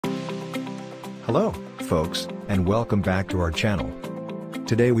Hello, folks, and welcome back to our channel.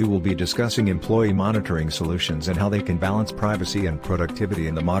 Today we will be discussing employee monitoring solutions and how they can balance privacy and productivity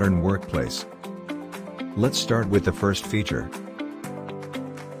in the modern workplace. Let's start with the first feature.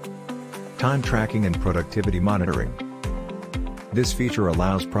 Time tracking and productivity monitoring. This feature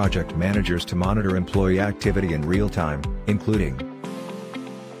allows project managers to monitor employee activity in real time, including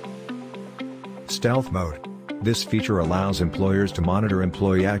stealth mode. This feature allows employers to monitor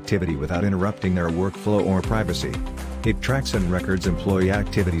employee activity without interrupting their workflow or privacy. It tracks and records employee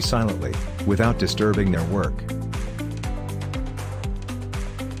activity silently, without disturbing their work.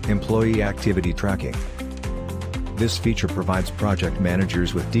 Employee activity tracking. This feature provides project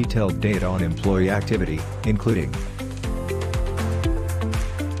managers with detailed data on employee activity, including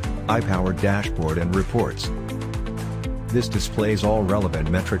AI-powered dashboard and reports. This displays all relevant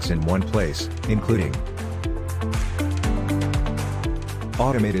metrics in one place, including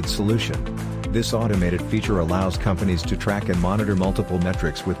automated solution. This automated feature allows companies to track and monitor multiple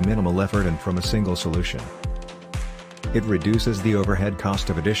metrics with minimal effort and from a single solution. It reduces the overhead cost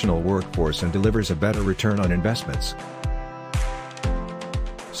of additional workforce and delivers a better return on investments.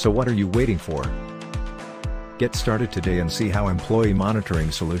 So what are you waiting for? Get started today and see how employee monitoring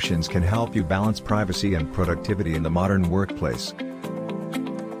solutions can help you balance privacy and productivity in the modern workplace.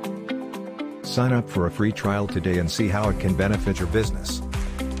 Sign up for a free trial today and see how it can benefit your business.